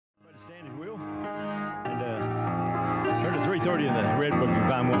330 in the red book. You can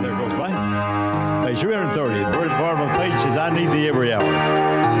find one there close by. Page 330. The very bottom of the page says, I need thee every hour.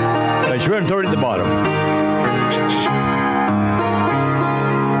 Page 330 at the bottom.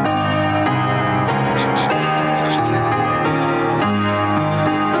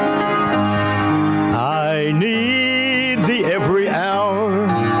 I need thee every hour,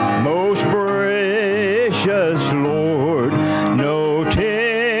 most precious Lord. No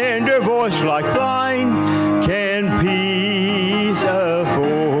tender voice like thine can peace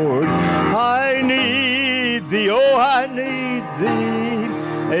afford. I need thee, oh, I need thee.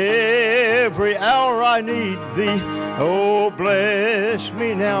 Every hour I need thee. Oh, bless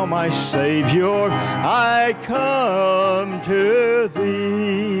me now, my Savior. I come to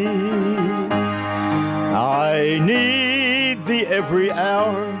thee. I need thee every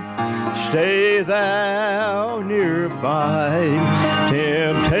hour. Stay thou nearby.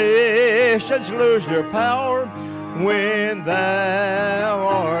 Temptations lose their power when thou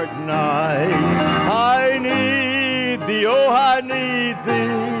art nigh. I need thee, oh, I need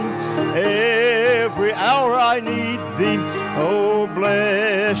thee. Every hour I need thee. Oh,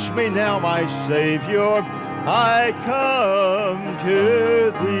 bless me now, my Savior. I come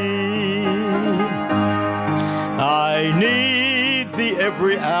to thee. I need thee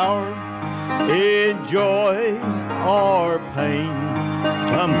every hour, in joy or pain.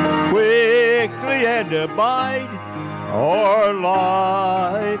 Come quickly and abide, or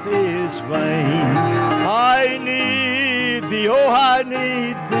life is vain. I need thee, oh, I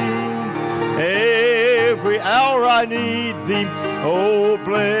need thee. Every hour I need thee. Oh,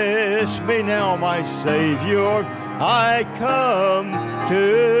 bless me now, my Savior. I come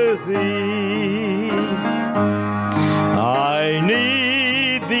to thee. I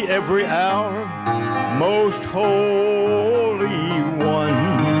need thee every hour, most holy one.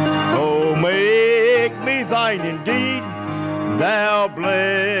 Oh, make me thine indeed, thou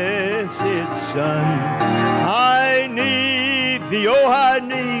blessed Son. I need thee, oh, I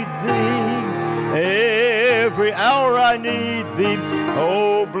need thee. Every hour I need thee.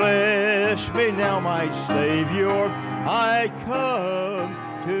 Oh, bless me now, my Savior. I come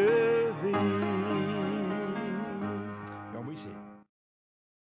to thee.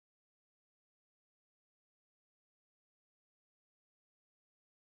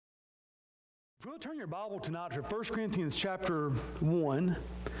 If you'll turn your Bible tonight to 1 Corinthians chapter 1,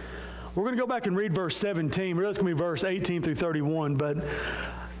 we're going to go back and read verse 17. Really, it's going to be verse 18 through 31. But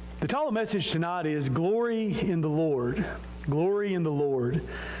the title of the message tonight is Glory in the Lord. Glory in the Lord.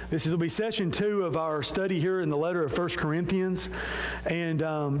 This will be session 2 of our study here in the letter of 1 Corinthians. And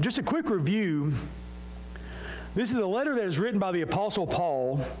just a quick review. This is a letter that is written by the Apostle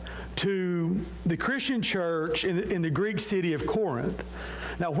Paul to the Christian church in the Greek city of Corinth.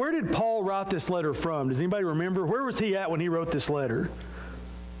 Now, where did Paul write this letter from? Does anybody remember? Where was he at when he wrote this letter?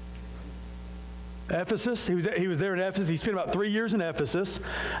 Ephesus. He was there in Ephesus. He spent about 3 years in Ephesus.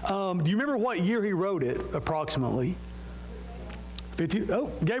 Do you remember what year he wrote it, approximately? 50. Oh,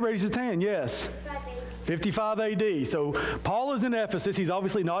 Gabe raised his hand. Yes. 55 AD. So Paul is in Ephesus. He's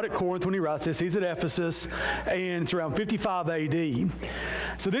obviously not at Corinth when he writes this. He's at Ephesus, and it's around 55 AD.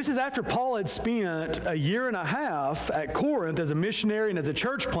 So this is after Paul had spent a year and a half at Corinth as a missionary and as a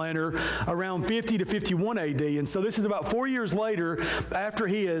church planter around 50 to 51 AD. And so this is about 4 years later after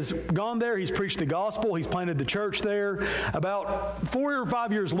he has gone there. He's preached the gospel. He's planted the church there. About 4 or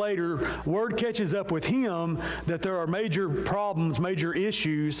 5 years later, word catches up with him that there are major problems, major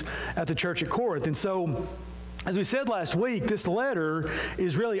issues at the church at Corinth. And so, as we said last week, this letter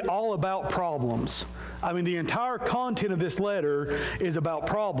is really all about problems. I mean, the entire content of this letter is about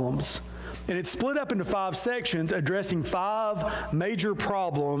problems. And it's split up into 5 sections addressing 5 major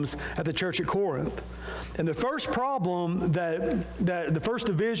problems at the church at Corinth. And the first problem the first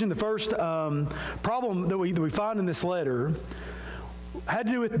division, the first problem that we find in this letter had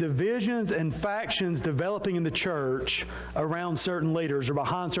to do with divisions and factions developing in the church around certain leaders or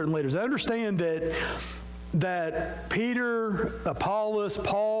behind certain leaders. I understand that Peter, Apollos,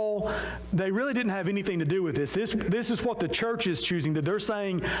 Paul, they really didn't have anything to do with this. This is what the church is choosing. That they're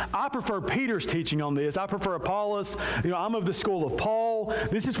saying, I prefer Peter's teaching on this. I prefer Apollos. I'm of the school of Paul.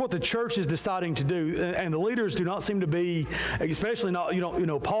 This is what the church is deciding to do. And the leaders do not seem to be, especially not,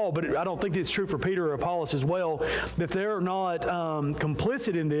 Paul, but I don't think it's true for Peter or Apollos as well, that they're not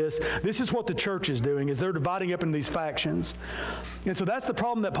complicit in this. This is what the church is doing, is they're dividing up into these factions. And so that's the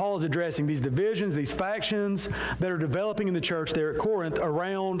problem that Paul is addressing, these divisions, these factions that are developing in the church there at Corinth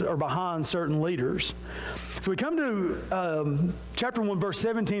around or behind certain leaders. So we come to chapter 1, verse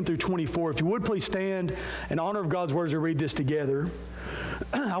 17 through 24. If you would please stand in honor of God's word as we read this together.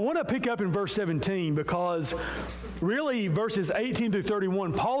 I want to pick up in verse 17 because really verses 18 through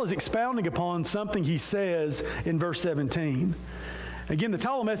 31, Paul is expounding upon something he says in verse 17. Again, the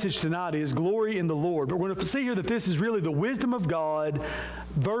title of the message tonight is Glory in the Lord. But we're going to see here that this is really the wisdom of God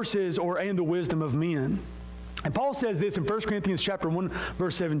and the wisdom of men. And Paul says this in 1 Corinthians chapter 1,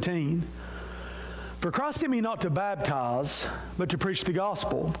 verse 17. For Christ sent me not to baptize, but to preach the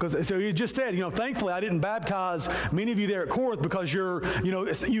gospel. So he just said, thankfully I didn't baptize many of you there at Corinth because you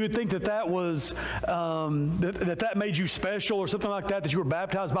would think that was, that made you special or something like that you were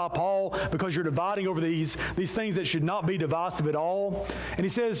baptized by Paul because you're dividing over these things that should not be divisive at all. And he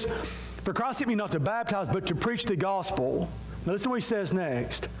says, for Christ sent me not to baptize, but to preach the gospel. Now listen to what he says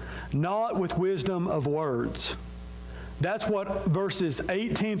next. Not with wisdom of words. That's what verses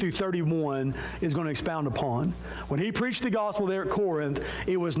 18 through 31 is going to expound upon. When he preached the gospel there at Corinth,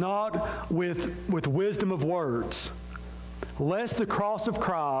 it was not with wisdom of words, lest the cross of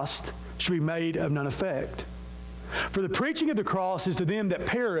Christ should be made of none effect. For the preaching of the cross is to them that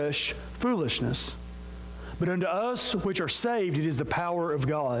perish foolishness, but unto us which are saved it is the power of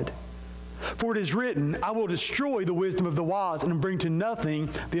God. For it is written, I will destroy the wisdom of the wise and bring to nothing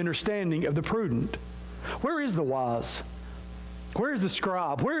the understanding of the prudent. Where is the wise? Where is the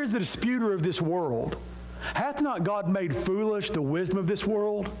scribe? Where is the disputer of this world? Hath not God made foolish the wisdom of this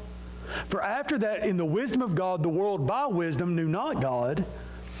world? For after that, in the wisdom of God, the world by wisdom knew not God.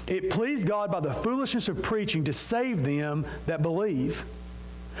 It pleased God by the foolishness of preaching to save them that believe.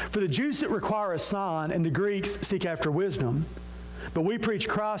 For the Jews that require a sign, and the Greeks seek after wisdom. But we preach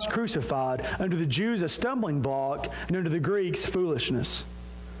Christ crucified, unto the Jews a stumbling block, and unto the Greeks foolishness.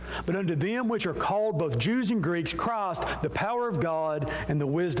 But unto them which are called, both Jews and Greeks, Christ, the power of God and the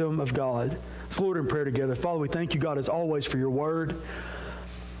wisdom of God. Let's Lord in prayer together. Father, we thank you, God, as always, for your word.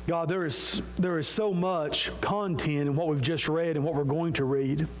 God, there is so much content in what we've just read and what we're going to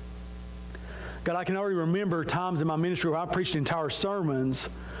read. God, I can already remember times in my ministry where I preached entire sermons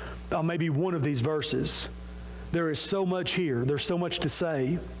on maybe one of these verses. There is so much here. There's so much to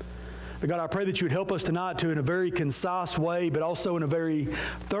say. But God, I pray that you would help us tonight to, in a very concise way, but also in a very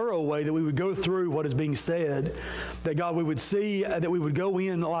thorough way, that we would go through what is being said. That, God, we would see, that we would go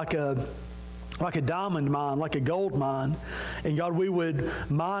in like a diamond mine, like a gold mine. And God, we would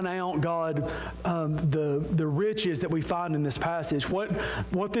mine out, God, the riches that we find in this passage. What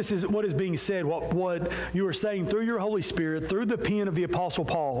is being said, what you are saying through your Holy Spirit, through the pen of the Apostle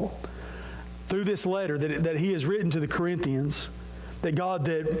Paul, through this letter that he has written to the Corinthians, that God,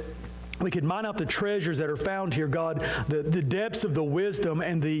 that we could mine out the treasures that are found here, God, the depths of the wisdom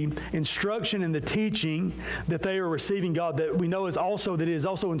and the instruction and the teaching that they are receiving, God, that we know is also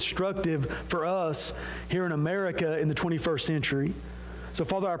instructive for us here in America in the 21st century. So,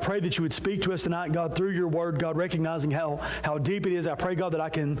 Father, I pray that you would speak to us tonight, God, through your word, God, recognizing how deep it is. I pray, God, that I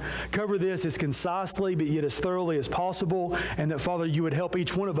can cover this as concisely but yet as thoroughly as possible, and that, Father, you would help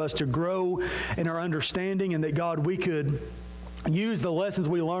each one of us to grow in our understanding, and that, God, we could use the lessons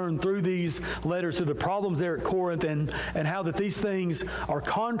we learned through these letters, through the problems there at Corinth, and how that these things are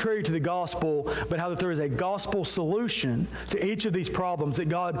contrary to the gospel, but how that there is a gospel solution to each of these problems, that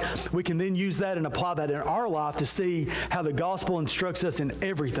God, we can then use that and apply that in our life to see how the gospel instructs us in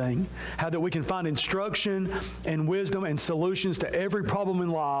everything, how that we can find instruction and wisdom and solutions to every problem in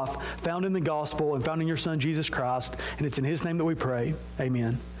life found in the gospel and found in your Son, Jesus Christ. And it's in his name that we pray.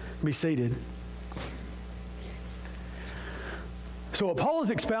 Amen. Be seated. So what Paul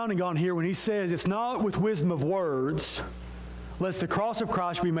is expounding on here when he says it's not with wisdom of words, lest the cross of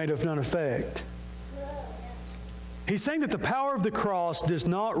Christ be made of none effect. He's saying that the power of the cross does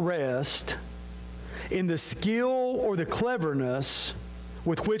not rest in the skill or the cleverness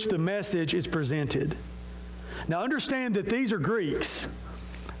with which the message is presented. Now understand that these are Greeks.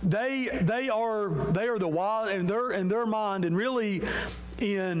 They are the wise in their mind, and really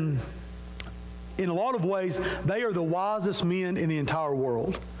in a lot of ways, they are the wisest men in the entire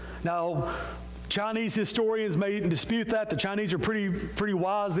world. Now, Chinese historians may dispute that. The Chinese are pretty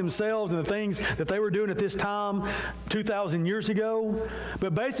wise themselves in the things that they were doing at this time 2,000 years ago.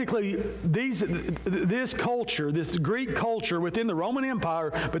 But basically, this culture, this Greek culture within the Roman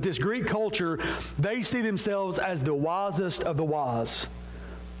Empire, but this Greek culture, they see themselves as the wisest of the wise.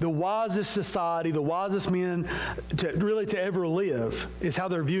 The wisest society, the wisest men to ever live is how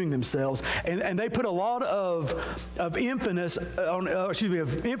they're viewing themselves. And they put a lot of emphasis on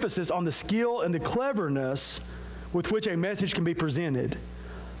the skill and the cleverness with which a message can be presented.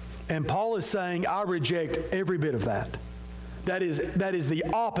 And Paul is saying, I reject every bit of that. That is the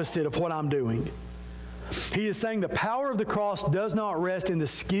opposite of what I'm doing. He is saying the power of the cross does not rest in the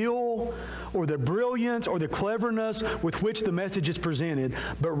skill or the brilliance or the cleverness with which the message is presented,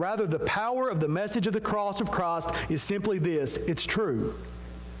 but rather the power of the message of the cross of Christ is simply this: it's true.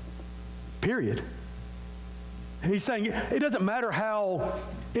 Period. He's saying it doesn't matter how,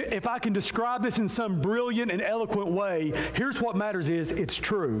 if I can describe this in some brilliant and eloquent way, here's what matters is it's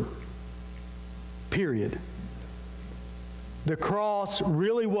true. Period. The cross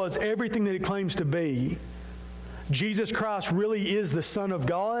really was everything that it claims to be. Jesus Christ really is the Son of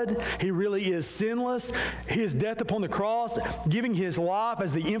God. He really is sinless. His death upon the cross, giving His life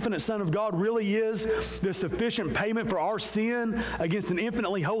as the infinite Son of God, really is the sufficient payment for our sin against an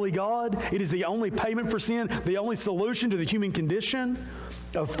infinitely holy God. It is the only payment for sin, the only solution to the human condition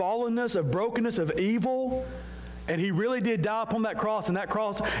of fallenness, of brokenness, of evil. And He really did die upon that cross,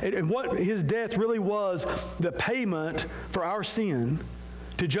 and what His death really was, the payment for our sin,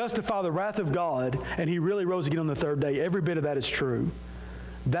 to justify the wrath of God, and He really rose again on the third day. Every bit of that is true.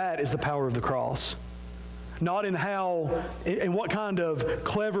 That is the power of the cross. Not in what kind of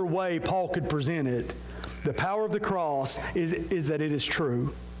clever way Paul could present it. The power of the cross is that it is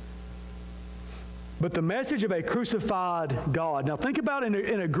true. But the message of a crucified God. Now think about it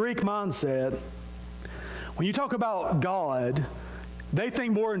in a Greek mindset. When you talk about God, they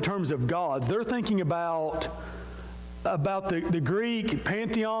think more in terms of gods. They're thinking about the Greek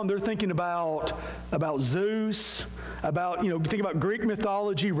pantheon. They're thinking about Zeus, think about Greek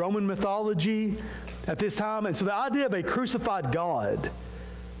mythology, Roman mythology at this time. And so the idea of a crucified God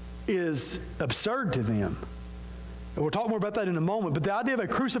is absurd to them. And we'll talk more about that in a moment. But the idea of a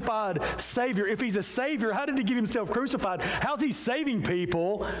crucified Savior, if He's a Savior, how did He get Himself crucified? How's He saving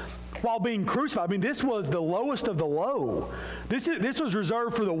people while being crucified? I mean, this was the lowest of the low. This was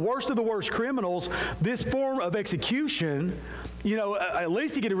reserved for the worst of the worst criminals. This form of execution, at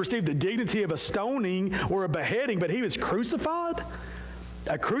least He could have received the dignity of a stoning or a beheading, but He was crucified?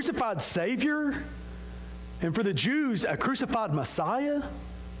 A crucified Savior? And for the Jews, a crucified Messiah?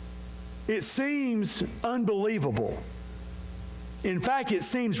 It seems unbelievable. In fact, it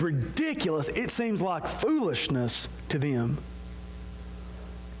seems ridiculous. It seems like foolishness to them.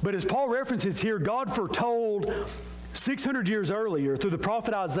 But as Paul references here, God foretold 600 years earlier through the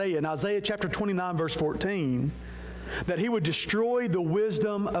prophet Isaiah, in Isaiah chapter 29, verse 14, that He would destroy the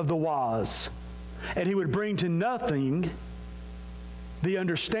wisdom of the wise, and He would bring to nothing the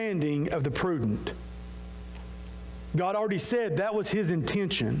understanding of the prudent. God already said that was His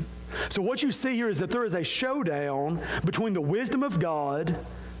intention. So what you see here is that there is a showdown between the wisdom of God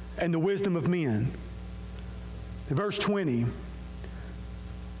and the wisdom of men. In verse 20,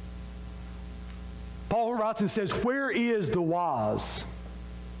 Paul writes and says, "Where is the wise?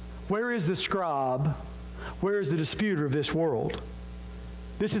 Where is the scribe? Where is the disputer of this world?"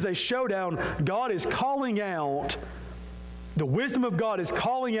 This is a showdown. God is calling out, the wisdom of God is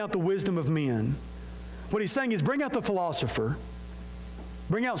calling out the wisdom of men. What He's saying is, bring out the philosopher.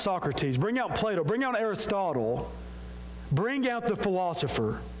 Bring out Socrates. Bring out Plato. Bring out Aristotle. Bring out the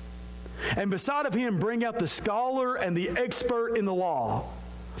philosopher. And beside of him, bring out the scholar and the expert in the law.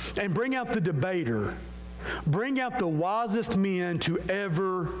 And bring out the debater. Bring out the wisest men to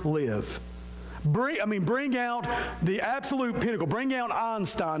ever live. Bring out the absolute pinnacle. Bring out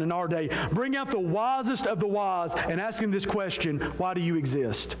Einstein in our day. Bring out the wisest of the wise and ask him this question: why do you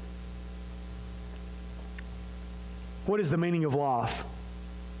exist? What is the meaning of life?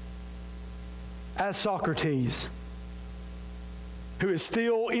 As Socrates, who is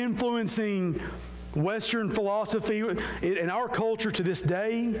still influencing Western philosophy in our culture to this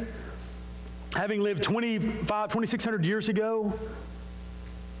day, having lived 2,600 years ago,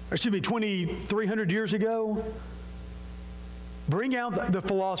 2,300 years ago, bring out the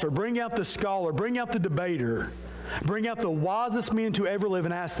philosopher, bring out the scholar, bring out the debater, bring out the wisest men to ever live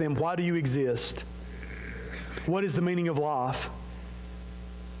and ask them, why do you exist? What is the meaning of life?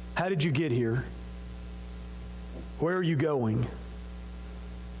 How did you get here? Where are you going?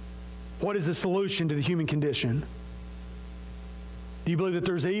 What is the solution to the human condition? Do you believe that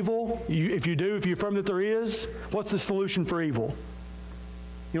there's evil? If you do, if you affirm that there is, what's the solution for evil?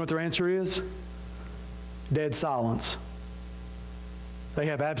 You know what their answer is? Dead silence. They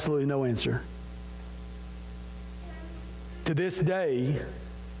have absolutely no answer. To this day,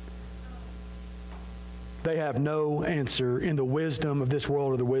 they have no answer in the wisdom of this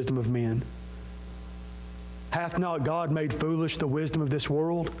world or the wisdom of men. Hath not God made foolish the wisdom of this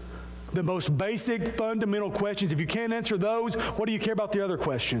world? The most basic, fundamental questions. If you can't answer those, what do you care about the other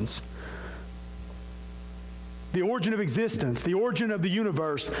questions? The origin of existence, the origin of the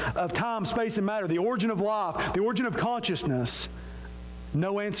universe, of time, space, and matter, the origin of life, the origin of consciousness.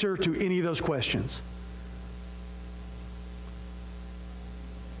 No answer to any of those questions.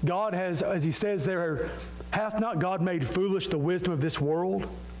 God has, as he says there, hath not God made foolish the wisdom of this world?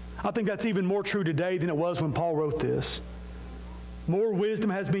 I think that's even more true today than it was when Paul wrote this. More wisdom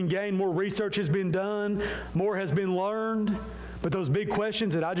has been gained, more research has been done, more has been learned. But those big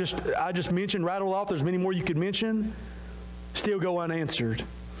questions that I just mentioned, rattled off, there's many more you could mention, still go unanswered.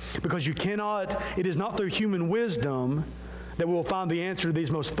 Because you cannot, it is not through human wisdom that we will find the answer to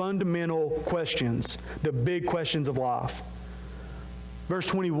these most fundamental questions, the big questions of life. Verse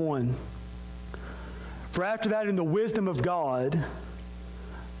 21, for after that in the wisdom of God,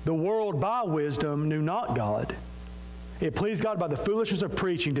 the world by wisdom knew not God. It pleased God by the foolishness of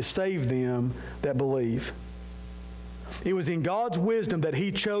preaching to save them that believe. It was in God's wisdom that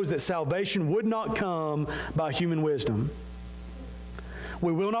he chose that salvation would not come by human wisdom.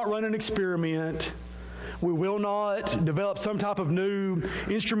 We will not run an experiment. We will not develop some type of new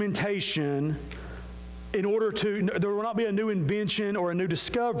instrumentation in order to, there will not be a new invention or a new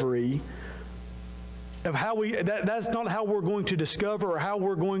discovery of how that's not how we're going to discover or how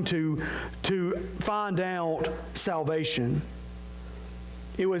we're going to find out salvation.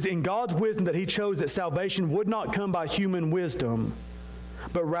 It was in God's wisdom that he chose that salvation would not come by human wisdom,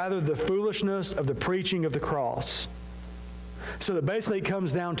 but rather the foolishness of the preaching of the cross. So that basically it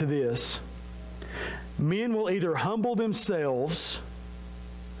comes down to this. Men will either humble themselves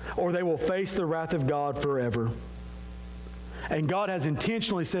or they will face the wrath of God forever. And God has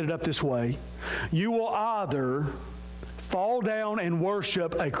intentionally set it up this way. You will either fall down and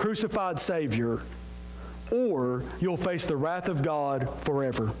worship a crucified Savior, or you'll face the wrath of God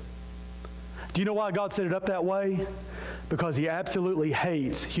forever. Do you know why God set it up that way? Because he absolutely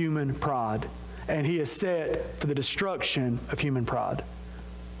hates human pride, and he is set for the destruction of human pride.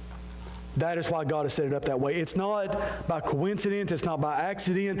 That is why God has set it up that way. It's not by coincidence. It's not by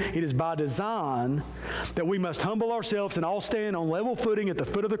accident. It is by design that we must humble ourselves and all stand on level footing at the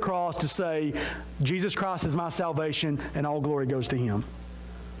foot of the cross to say, Jesus Christ is my salvation and all glory goes to him.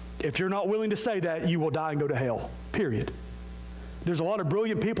 If you're not willing to say that, you will die and go to hell, period. There's a lot of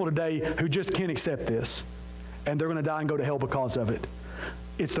brilliant people today who just can't accept this, and they're going to die and go to hell because of it.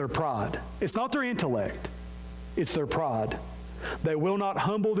 It's their pride. It's not their intellect. It's their pride. They will not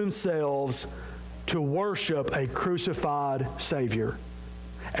humble themselves to worship a crucified Savior,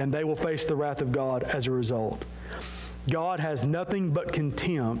 and they will face the wrath of God as a result. God has nothing but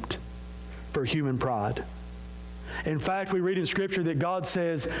contempt for human pride. In fact, we read in Scripture that God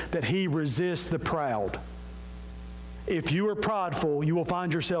says that he resists the proud. If you are prideful, you will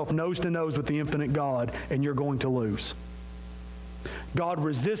find yourself nose to nose with the infinite God, and you're going to lose. God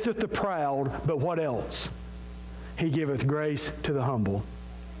resisteth the proud, but what else? He giveth grace to the humble.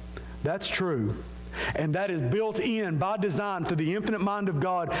 That's true. And that is built in by design through the infinite mind of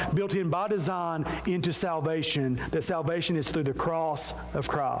God, built in by design into salvation. That salvation is through the cross of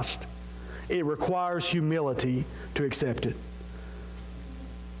Christ. It requires humility to accept it.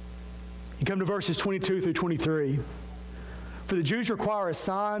 You come to verses 22 through 23. For the Jews require a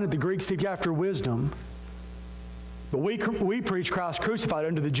sign, the Greeks seek after wisdom. But we preach Christ crucified,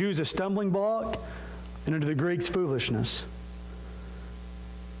 unto the Jews a stumbling block, and unto the Greeks foolishness.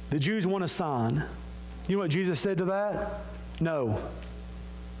 The Jews want a sign. You know what Jesus said to that? No.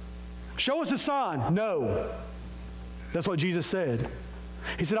 Show us a sign. No. That's what Jesus said.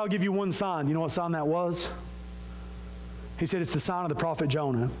 He said, I'll give you one sign. You know what sign that was? He said, it's the sign of the prophet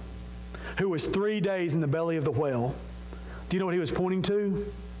Jonah, who was 3 days in the belly of the whale. Do you know what he was pointing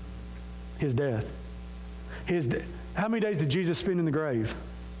to? His death. How many days did Jesus spend in the grave?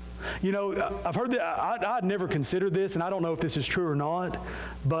 You know, I've heard that, I'd never considered this, and I don't know if this is true or not,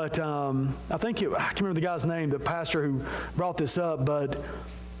 but I can't remember the guy's name, the pastor who brought this up, but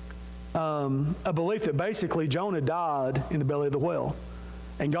a belief that basically Jonah died in the belly of the whale,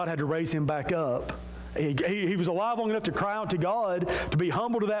 and God had to raise him back up. He was alive long enough to cry out to God, to be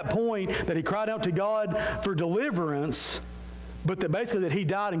humble to that point that he cried out to God for deliverance, but that basically that he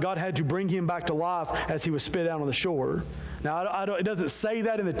died and God had to bring him back to life as he was spit out on the shore. Now, it doesn't say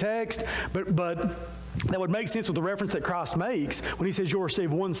that in the text, but that would make sense with the reference that Christ makes when he says you'll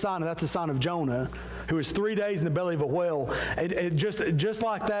receive one sign, and that's the sign of Jonah, who was 3 days in the belly of a whale. Just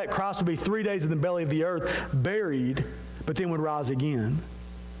like that, Christ would be 3 days in the belly of the earth, buried, but then would rise again.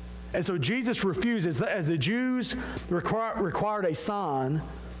 And so Jesus refuses. As the Jews required a sign,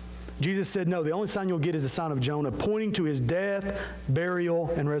 Jesus said, no, the only sign you'll get is the sign of Jonah, pointing to his death,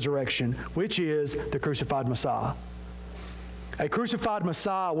 burial, and resurrection, which is the crucified Messiah. A crucified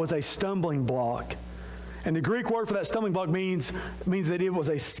Messiah was a stumbling block. And the Greek word for that stumbling block means that it was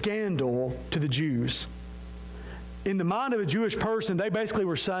a scandal to the Jews. In the mind of a Jewish person, they basically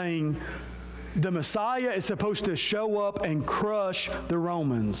were saying, the Messiah is supposed to show up and crush the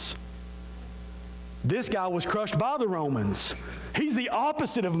Romans. This guy was crushed by the Romans. He's the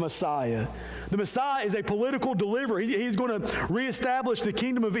opposite of Messiah. The Messiah is a political deliverer. He's going to reestablish the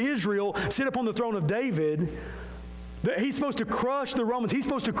kingdom of Israel, sit upon the throne of David. He's supposed to crush the Romans. He's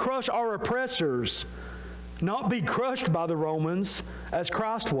supposed to crush our oppressors, not be crushed by the Romans as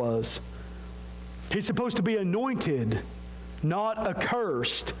Christ was. He's supposed to be anointed, not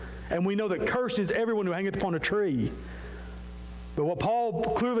accursed. And we know that cursed is everyone who hangeth upon a tree. But what Paul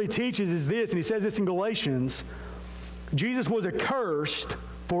clearly teaches is this, and he says this in Galatians: Jesus was accursed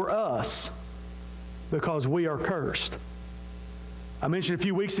for us because we are cursed. I mentioned a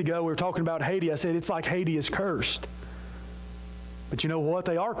few weeks ago, we were talking about Haiti. I said it's like Haiti is cursed. But you know what?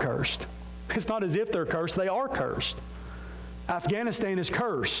 They are cursed. It's not as if they're cursed. They are cursed. Afghanistan is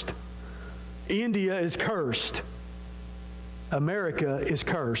cursed. India is cursed. America is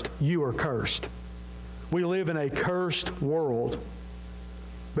cursed. You are cursed. We live in a cursed world.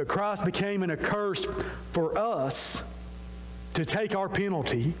 But Christ became an accursed for us to take our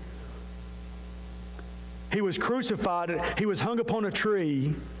penalty. He was crucified. He was hung upon a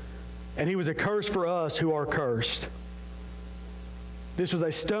tree, and he was accursed for us who are cursed. This was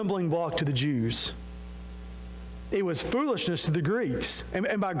a stumbling block to the Jews. It was foolishness to the Greeks.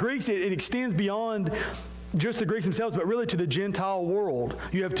 And by Greeks, it extends beyond just the Greeks themselves, but really to the Gentile world.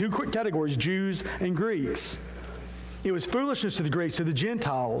 You have two categories, Jews and Greeks. It was foolishness to the Greeks, to the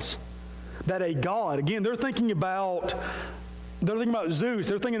Gentiles, that a God, again, they're thinking about Zeus.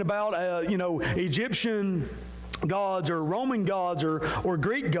 They're thinking about, Egyptian gods or Roman gods or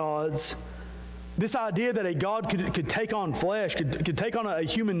Greek gods. This idea that a God could take on flesh, could take on a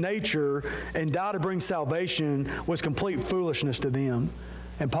human nature and die to bring salvation was complete foolishness to them.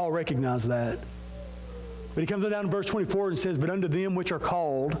 And Paul recognized that. But he comes on down to verse 24 and says, "But unto them which are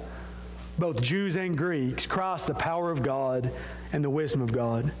called, both Jews and Greeks, Christ the power of God and the wisdom of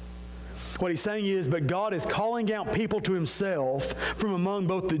God." What he's saying is, but God is calling out people to himself from among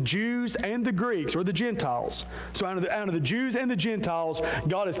both the Jews and the Greeks, or the Gentiles. So out of the Jews and the Gentiles,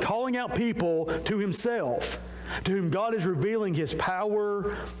 God is calling out people to himself, to whom God is revealing his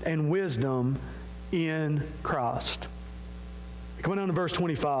power and wisdom in Christ. Coming down to verse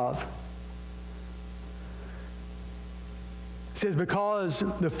 25. It says, "Because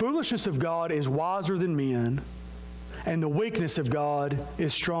the foolishness of God is wiser than men, and the weakness of God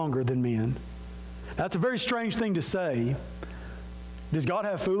is stronger than men." That's a very strange thing to say. Does God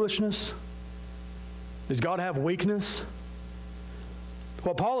have foolishness? Does God have weakness?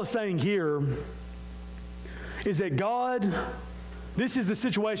 What Paul is saying here is that God, this is the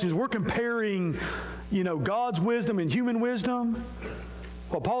situation, is we're comparing, God's wisdom and human wisdom.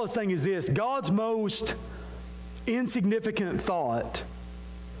 What Paul is saying is this: God's most insignificant thought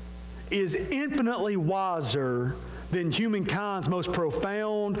is infinitely wiser than humankind's most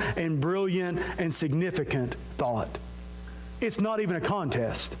profound and brilliant and significant thought. It's not even a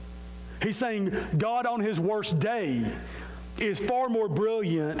contest. He's saying God on his worst day is far more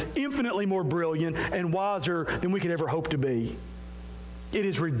brilliant, infinitely more brilliant and wiser than we could ever hope to be. It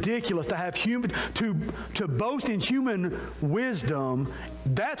is ridiculous to have to boast in human wisdom.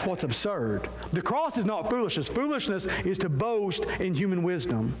 That's what's absurd. The cross is not foolishness. Foolishness is to boast in human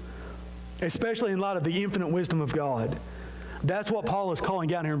wisdom, especially in light of the infinite wisdom of God. That's what Paul is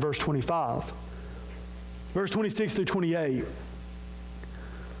calling out here in verse 25. Verse 26 through 28.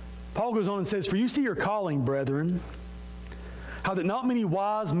 Paul goes on and says, "For you see your calling, brethren, how that not many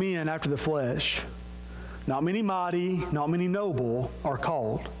wise men after the flesh, not many mighty, not many noble are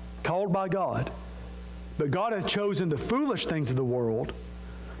called by God. But God hath chosen the foolish things of the world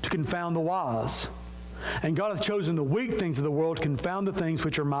to confound the wise. And God hath chosen the weak things of the world to confound the things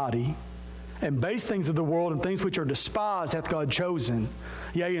which are mighty. And base things of the world and things which are despised hath God chosen,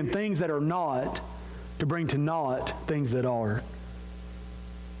 yea, and things that are not, to bring to naught things that are."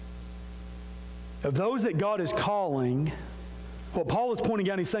 Of those that God is calling, what Paul is pointing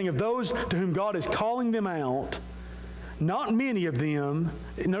out, he's saying of those to whom God is calling them out, not many of them,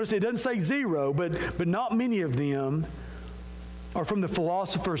 notice it doesn't say zero, but not many of them are from the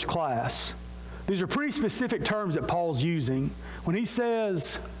philosopher's class. These are pretty specific terms that Paul's using. When he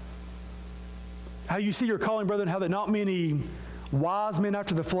says, "How you see your calling, brethren, how that not many wise men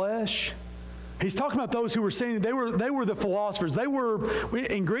after the flesh," he's talking about those who were seen, they were the philosophers. They were,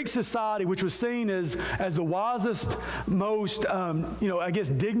 in Greek society, which was seen as the wisest, most,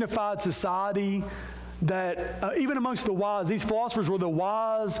 dignified society, that even amongst the wise, these philosophers were the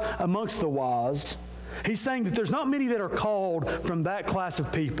wise amongst the wise. He's saying that there's not many that are called from that class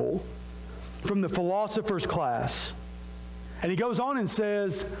of people, from the philosopher's class. And he goes on and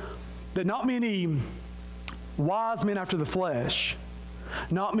says, that not many wise men after the flesh,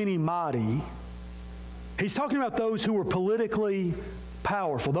 not many mighty. He's talking about those who were politically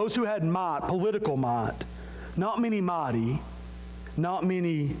powerful, those who had might, political might. Not many mighty, not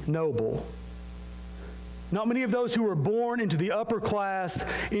many noble. Not many of those who were born into the upper class,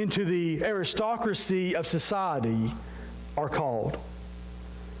 into the aristocracy of society are called.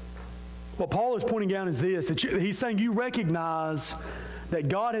 What Paul is pointing out is this, that he's saying you recognize that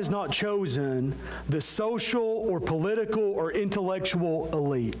God has not chosen the social or political or intellectual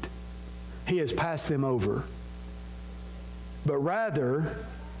elite. He has passed them over. But rather,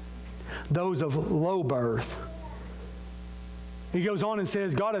 those of low birth. He goes on and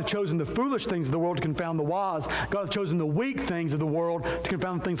says, God hath chosen the foolish things of the world to confound the wise. God hath chosen the weak things of the world to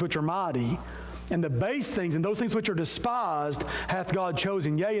confound the things which are mighty. And the base things and those things which are despised hath God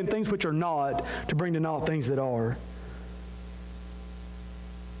chosen, yea, and things which are not, to bring to naught things that are.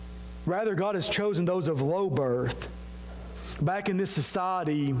 Rather, God has chosen those of low birth. Back in this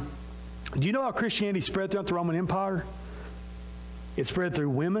society, do you know how Christianity spread throughout the Roman Empire? It spread through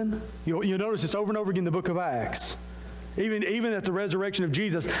women. You'll notice this over and over again in the book of Acts. Even at the resurrection of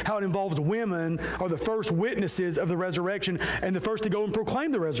Jesus, how it involves women are the first witnesses of the resurrection and the first to go and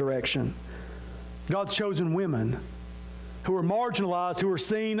proclaim the resurrection. God's chosen women who are marginalized, who are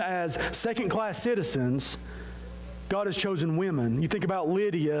seen as second-class citizens. God has chosen women. You think about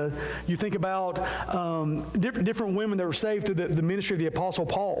Lydia. You think about different women that were saved through the ministry of the Apostle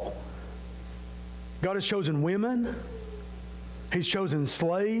Paul. God has chosen women. He's chosen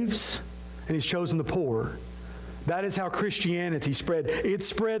slaves. And He's chosen the poor. That is how Christianity spread. It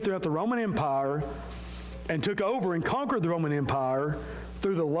spread throughout the Roman Empire and took over and conquered the Roman Empire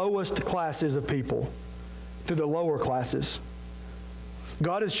through the lowest classes of people, through the lower classes.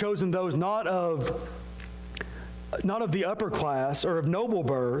 God has chosen those not of the upper class or of noble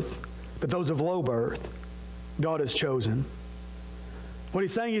birth, but those of low birth. God has chosen. What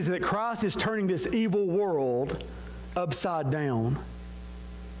He's saying is that Christ is turning this evil world upside down.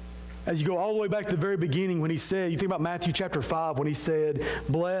 As you go all the way back to the very beginning when He said, you think about Matthew chapter 5 when He said,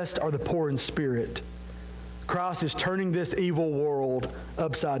 blessed are the poor in spirit. Christ is turning this evil world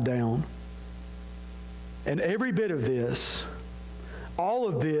upside down. And every bit of this, all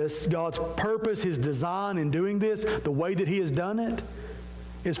of this, God's purpose, His design in doing this, the way that He has done it,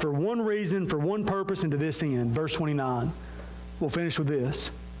 is for one reason, for one purpose, and to this end. Verse 29. We'll finish with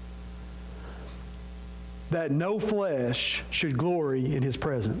this. That no flesh should glory in His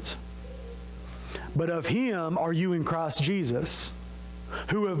presence. But of Him are you in Christ Jesus,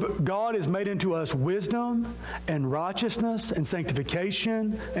 who God has made unto us wisdom and righteousness and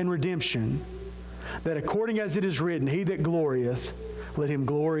sanctification and redemption, that according as it is written, he that glorieth, let him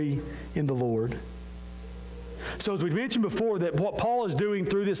glory in the Lord. So as we mentioned before, that what Paul is doing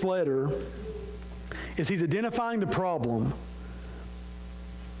through this letter is he's identifying the problem,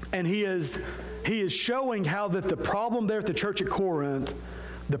 and he is showing how that the problem there at the church at Corinth,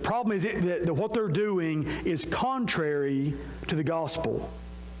 the problem is that what they're doing is contrary to the gospel.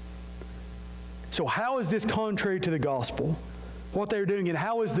 So how is this contrary to the gospel? What they're doing, and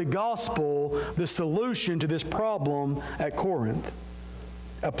how is the gospel the solution to this problem at Corinth?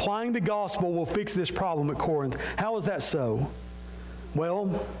 Applying the gospel will fix this problem at Corinth. How is that so?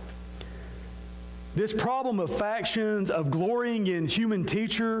 Well, this problem of factions, of glorying in human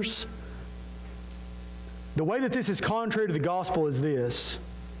teachers, the way that this is contrary to the gospel is this: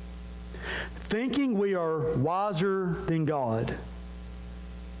 thinking we are wiser than God,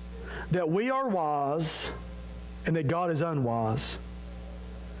 that we are wise and that God is unwise.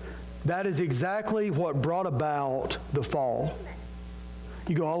 That is exactly what brought about the fall.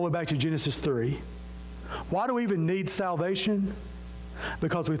 You go all the way back to Genesis 3. Why do we even need salvation?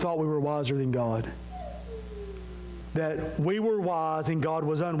 Because we thought we were wiser than God. That we were wise and God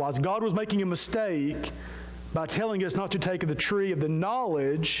was unwise. God was making a mistake by telling us not to take of the tree of the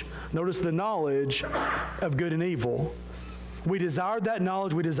knowledge, notice the knowledge of good and evil. We desired that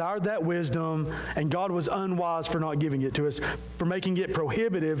knowledge, we desired that wisdom, and God was unwise for not giving it to us, for making it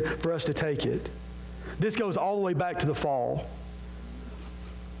prohibitive for us to take it. This goes all the way back to the fall.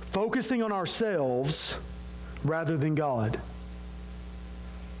 Focusing on ourselves rather than God.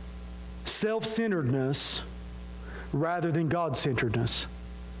 Self-centeredness rather than God-centeredness.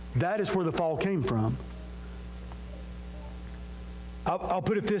 That is where the fall came from. I'll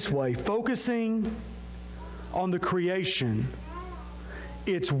put it this way. Focusing on the creation,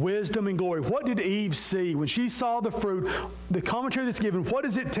 its wisdom and glory. What did Eve see when she saw the fruit? The commentary that's given, what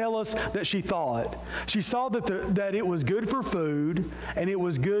does it tell us that she thought? She saw that it was good for food, and it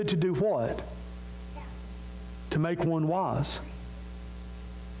was good to do what? To make one wise.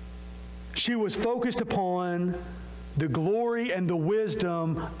 She was focused upon the glory and the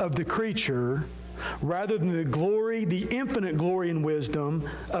wisdom of the creature rather than the glory, the infinite glory and wisdom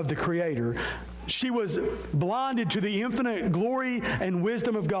of the Creator. She was blinded to the infinite glory and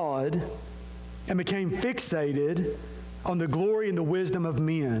wisdom of God and became fixated on the glory and the wisdom of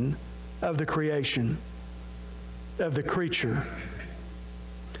men, of the creation, of the creature.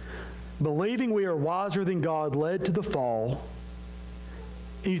 Believing we are wiser than God led to the fall.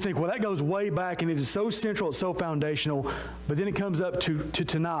 And you think, well, that goes way back, and it is so central, it's so foundational. But then it comes up to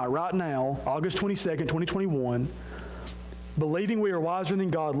tonight, right now, August 22nd, 2021. Believing we are wiser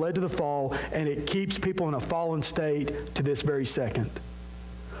than God led to the fall, and it keeps people in a fallen state to this very second.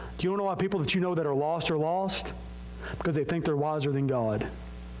 Do you know why people that you know that are lost? Because they think they're wiser than God.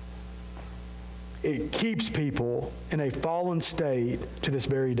 It keeps people in a fallen state to this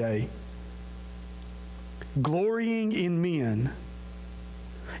very day. Glorying in men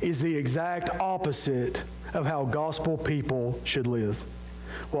is the exact opposite of how gospel people should live.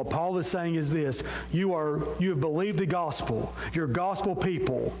 What Paul is saying is this: you have believed the gospel. You're gospel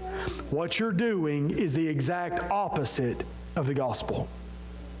people. What you're doing is the exact opposite of the gospel.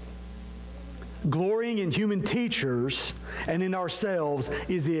 Glorying in human teachers and in ourselves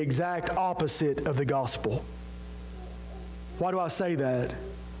is the exact opposite of the gospel. Why do I say that?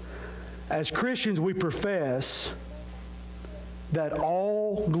 As Christians, we profess that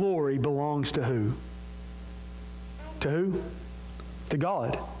all glory belongs to who? To who? To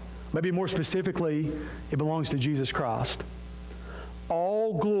God. Maybe more specifically, it belongs to Jesus Christ.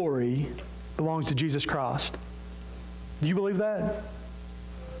 All glory belongs to Jesus Christ. Do you believe that?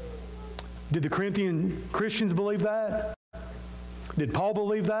 Did the Corinthian Christians believe that? Did Paul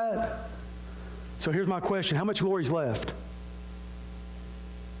believe that? So here's my question: how much glory is left?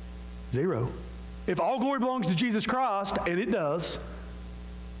 Zero. If all glory belongs to Jesus Christ, and it does,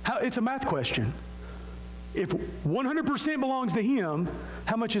 it's a math question. If 100% belongs to Him,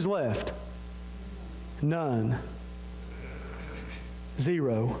 how much is left? None.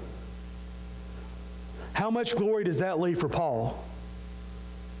 Zero. How much glory does that leave for Paul?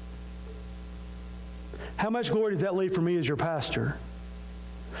 How much glory does that leave for me as your pastor?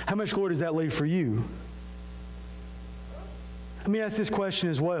 How much glory does that leave for you? Let me ask this question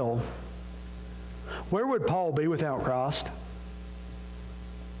as well. Where would Paul be without Christ?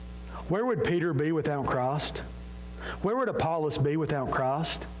 Where would Peter be without Christ? Where would Apollos be without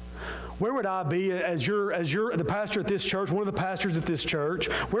Christ? Where would I be as you're the pastor at this church, one of the pastors at this church?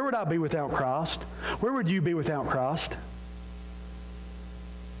 Where would I be without Christ? Where would you be without Christ?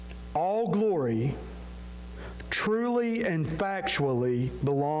 All glory truly and factually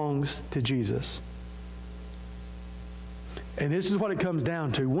belongs to Jesus. And this is what it comes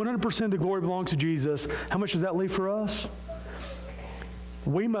down to. 100% of the glory belongs to Jesus. How much does that leave for us?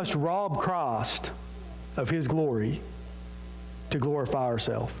 We must rob Christ of His glory to glorify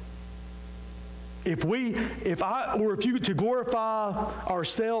ourselves. If you to glorify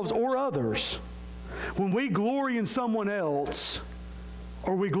ourselves or others, when we glory in someone else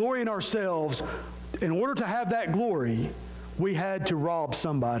or we glory in ourselves, in order to have that glory, we had to rob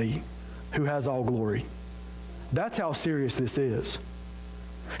somebody who has all glory. That's how serious this is.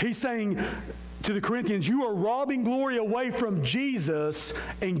 He's saying to the Corinthians, you are robbing glory away from Jesus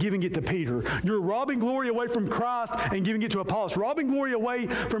and giving it to Peter. You're robbing glory away from Christ and giving it to Apollos. Robbing glory away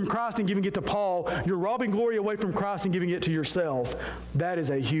from Christ and giving it to Paul. You're robbing glory away from Christ and giving it to yourself. That is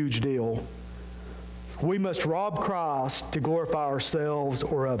a huge deal. We must rob Christ to glorify ourselves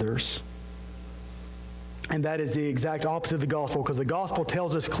or others. And that is the exact opposite of the gospel, because the gospel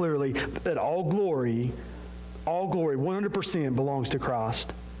tells us clearly that all glory, 100% belongs to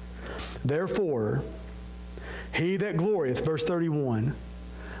Christ. Therefore, he that glorieth, verse 31,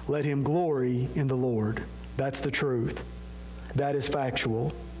 let him glory in the Lord. That's the truth. That is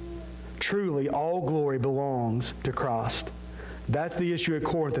factual. Truly, all glory belongs to Christ. That's the issue at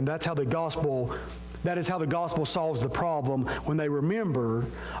Corinth, and that is how the gospel solves the problem, when they remember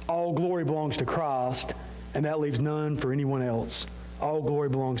all glory belongs to Christ, and that leaves none for anyone else. All glory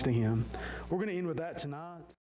belongs to Him. We're going to end with that tonight.